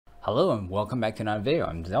Hello and welcome back to another video.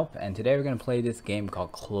 I'm Zelp and today we're going to play this game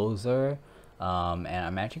called Closer, and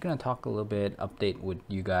I'm actually going to talk a little bit, update with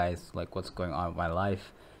you guys like what's going on with my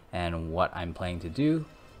life and what I'm planning to do.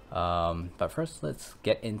 But first let's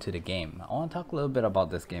get into the game. I want to talk a little bit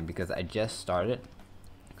about this game because I just started.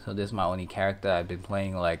 So this is my only character. I've been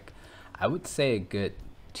playing like I would say a good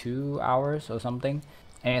 2 hours or something.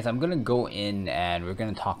 Anyways, I'm gonna go in and we're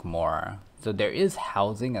gonna talk more. So there is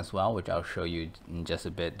housing as well, which I'll show you in just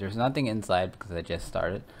a bit. There's nothing inside because I just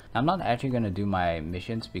started. I'm not actually gonna do my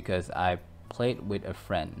missions because I played with a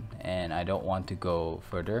friend and I don't want to go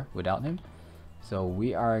further without him. So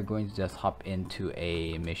we are going to just hop into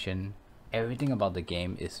a mission. Everything about the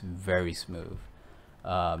game is very smooth.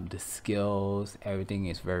 The skills, everything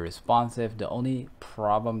is very responsive. The only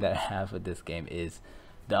problem that I have with this game is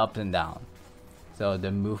the up and down. So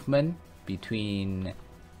the movement between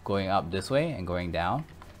going up this way and going down.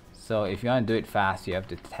 So if you want to do it fast, you have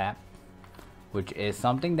to tap, which is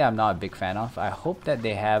something that I'm not a big fan of. I hope that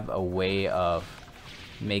they have a way of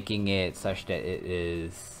making it such that it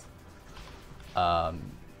is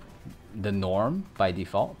the norm by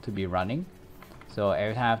default to be running. So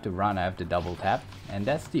every time I have to run, I have to double tap, and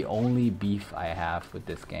that's the only beef I have with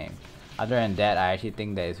this game. Other than that, I actually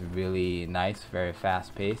think that it's really nice, very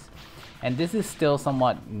fast paced. And this is still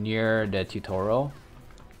somewhat near the tutorial,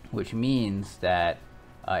 which means that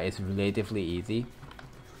it's relatively easy.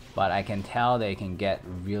 But I can tell that it can get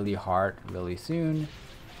really hard really soon.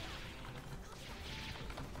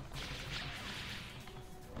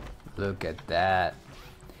 Look at that.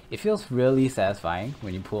 It feels really satisfying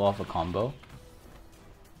when you pull off a combo.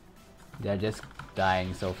 They're just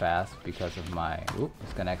dying so fast because of my... Oop,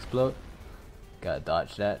 it's gonna explode. Gotta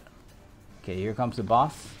dodge that. Okay, here comes the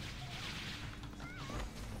boss.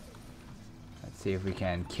 Let's see if we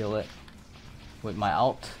can kill it with my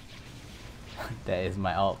ult. That is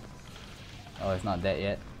my ult. Oh, it's not dead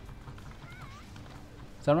yet.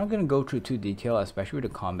 So I'm not gonna go through too detailed, especially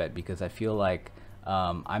with the combat, because I feel like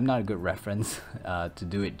I'm not a good reference to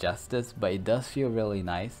do it justice, but it does feel really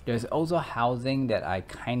nice. There's also housing that I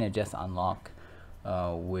kind of just unlock,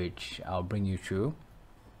 which I'll bring you through.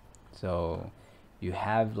 So you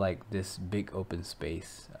have like this big open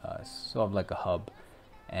space, sort of like a hub,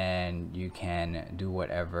 and you can do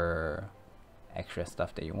whatever extra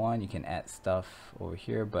stuff that you want. You can add stuff over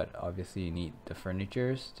here, but obviously you need the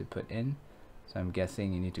furnitures to put in. So I'm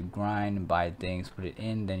guessing you need to grind, buy things, put it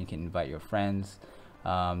in, then you can invite your friends.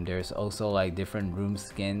 There's also like different room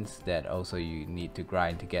skins that also you need to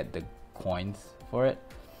grind to get the coins for it.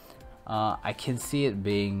 I can see it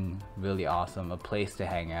being really awesome, a place to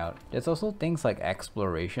hang out. There's also things like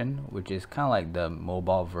exploration, which is kind of like the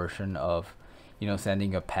mobile version of, you know,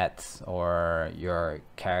 sending your pets or your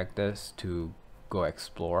characters to go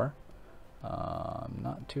explore. I'm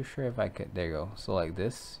not too sure if I could, there you go. So like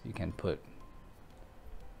this, you can put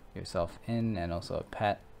yourself in and also a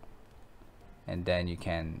pet, and then you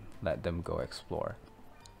can let them go explore.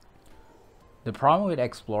 The problem with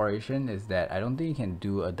exploration is that I don't think you can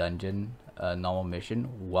do a dungeon, a normal mission,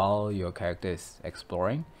 while your character is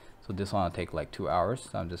exploring. So this one will take like 2 hours,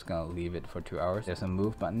 so I'm just gonna leave it for 2 hours. There's a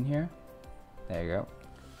move button here. There you go.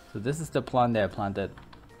 So this is the plant that I planted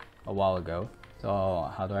a while ago.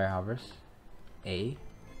 So how do I harvest? A.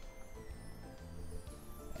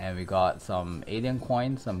 And we got some alien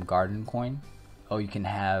coin, some garden coin. Oh, you can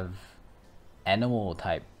have animal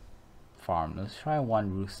type farm. Let's try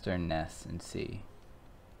one rooster nest and see.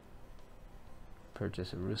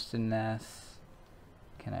 Purchase a rooster nest.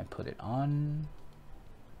 Can I put it on?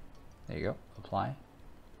 There you go. Apply.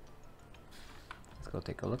 Let's go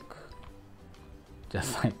take a look.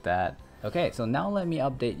 Just like that. Okay, so now let me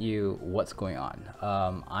update you what's going on.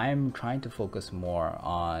 I'm trying to focus more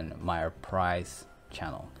on my prize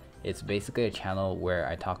channel. It's basically a channel where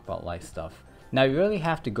I talk about life stuff. Now you really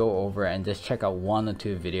have to go over and just check out 1 or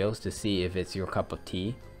 2 videos to see if it's your cup of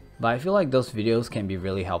tea, but I feel like those videos can be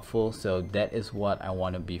really helpful, so that is what I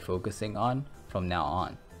want to be focusing on from now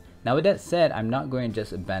on. Now with that said, I'm not going to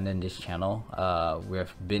just abandon this channel.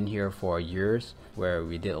 We've been here for years where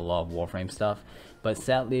we did a lot of Warframe stuff, but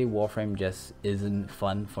sadly Warframe just isn't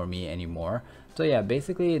fun for me anymore. So yeah,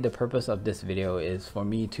 basically the purpose of this video is for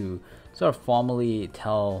me to sort of formally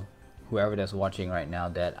tell whoever that's watching right now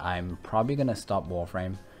that I'm probably gonna stop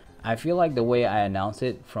Warframe. I feel like the way I announced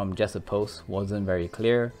it from just a post wasn't very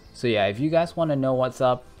clear. So yeah, if you guys want to know what's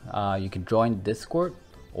up, you can join Discord,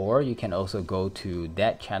 or you can also go to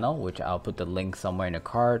that channel, which I'll put the link somewhere in the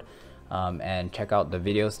card, and check out the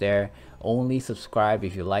videos there. Only subscribe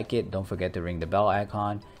if you like it. Don't forget to ring the bell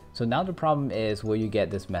icon. So now the problem is, will you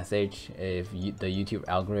get this message if the YouTube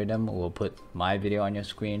algorithm will put my video on your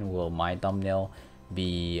screen? Will my thumbnail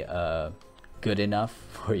be good enough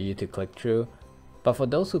for you to click through? But for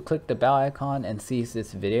those who click the bell icon and sees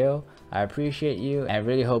this video, I appreciate you and I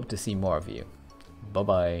really hope to see more of you. Bye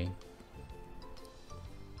bye.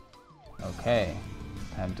 Okay,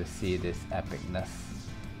 time to see this epicness.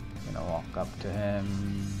 I'm gonna walk up to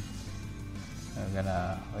him. I'm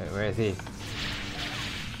gonna wait, where is he?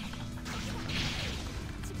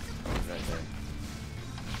 Right there.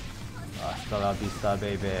 Hasta la vista,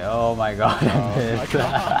 baby. Oh my god,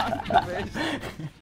 I missed.